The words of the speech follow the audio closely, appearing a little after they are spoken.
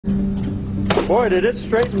Boy, did it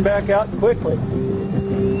straighten back out quickly.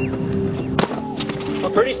 Well,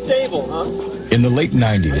 pretty stable, huh? In the late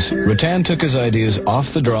 90s, Rutan took his ideas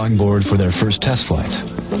off the drawing board for their first test flights.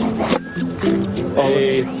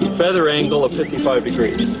 A feather angle of 55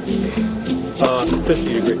 degrees.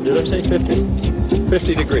 50 degrees. Did I say 50?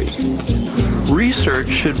 50 degrees. Research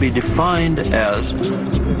should be defined as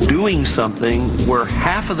doing something where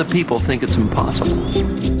half of the people think it's impossible.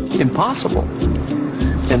 Impossible.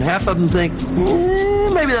 And half of them think,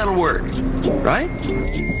 maybe that'll work, right?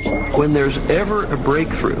 When there's ever a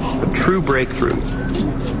breakthrough, a true breakthrough,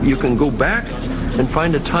 you can go back and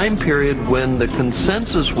find a time period when the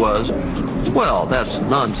consensus was, well, that's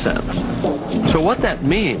nonsense. So what that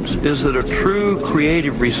means is that a true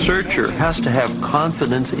creative researcher has to have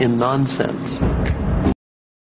confidence in nonsense.